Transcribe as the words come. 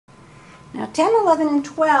Now 10, 11, and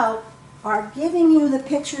 12 are giving you the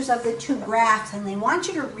pictures of the two graphs, and they want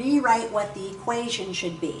you to rewrite what the equation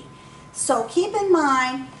should be. So keep in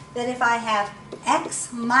mind that if I have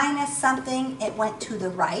x minus something, it went to the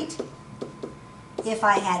right. If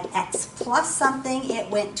I had x plus something, it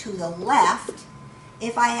went to the left.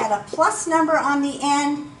 If I had a plus number on the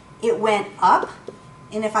end, it went up.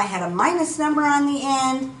 And if I had a minus number on the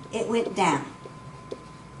end, it went down.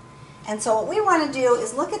 And so what we want to do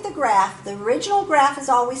is look at the graph. The original graph is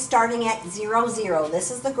always starting at 0, 0.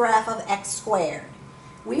 This is the graph of x squared.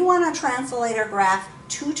 We want to translate our graph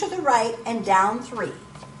 2 to the right and down 3.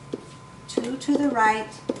 2 to the right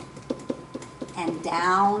and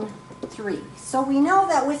down 3. So we know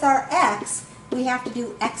that with our x, we have to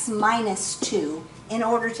do x minus 2 in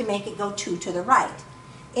order to make it go 2 to the right.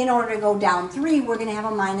 In order to go down 3, we're going to have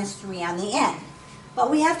a minus 3 on the end. But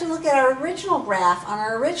we have to look at our original graph. On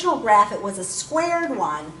our original graph, it was a squared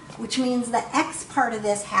one, which means the x part of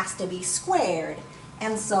this has to be squared.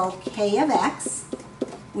 And so k of x,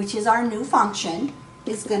 which is our new function,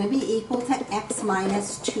 is going to be equal to x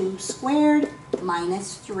minus 2 squared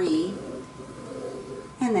minus 3.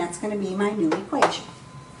 And that's going to be my new equation.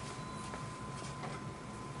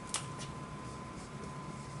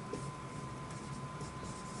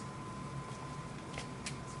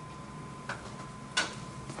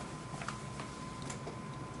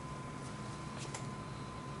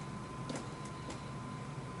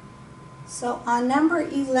 So on number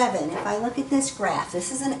 11, if I look at this graph,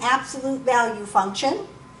 this is an absolute value function.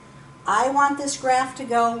 I want this graph to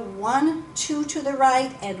go 1, 2 to the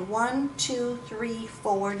right and 1, 2, 3,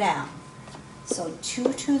 4 down. So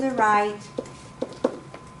 2 to the right,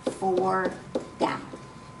 4 down.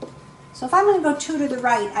 So if I'm going to go 2 to the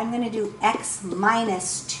right, I'm going to do x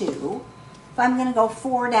minus 2. If I'm going to go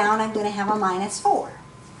 4 down, I'm going to have a minus 4.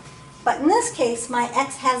 But in this case, my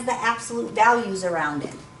x has the absolute values around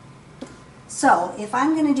it. So if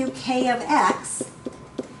I'm going to do k of x,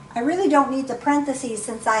 I really don't need the parentheses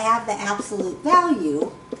since I have the absolute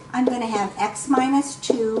value. I'm going to have x minus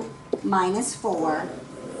 2 minus 4,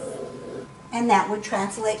 and that would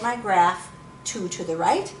translate my graph 2 to the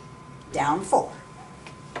right, down 4.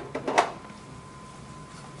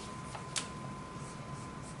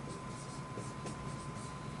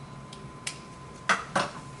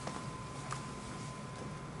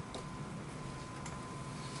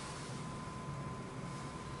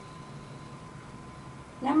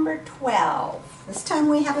 Number 12. This time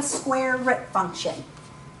we have a square root function.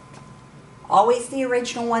 Always the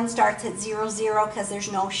original one starts at 0, 0 because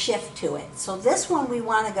there's no shift to it. So this one we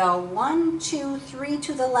want to go 1, 2, 3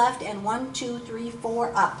 to the left and 1, 2, 3,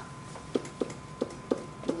 4 up.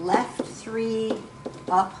 Left 3,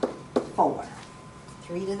 up 4.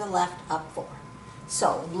 3 to the left, up 4.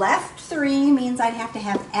 So left 3 means I'd have to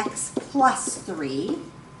have x plus 3.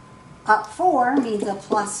 Up 4 means a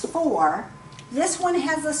plus 4. This one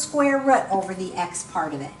has a square root over the x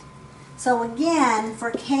part of it. So again, for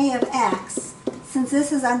k of x, since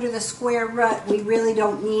this is under the square root, we really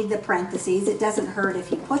don't need the parentheses. It doesn't hurt if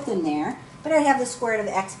you put them there. But I have the square root of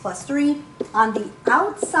x plus 3 on the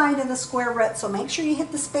outside of the square root. So make sure you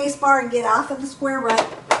hit the space bar and get off of the square root.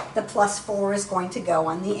 The plus 4 is going to go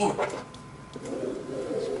on the end.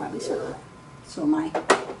 I should probably circle that. So my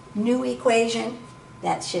new equation,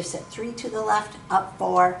 that shifts at 3 to the left, up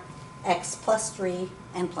 4, x plus 3,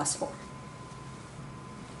 and plus 4.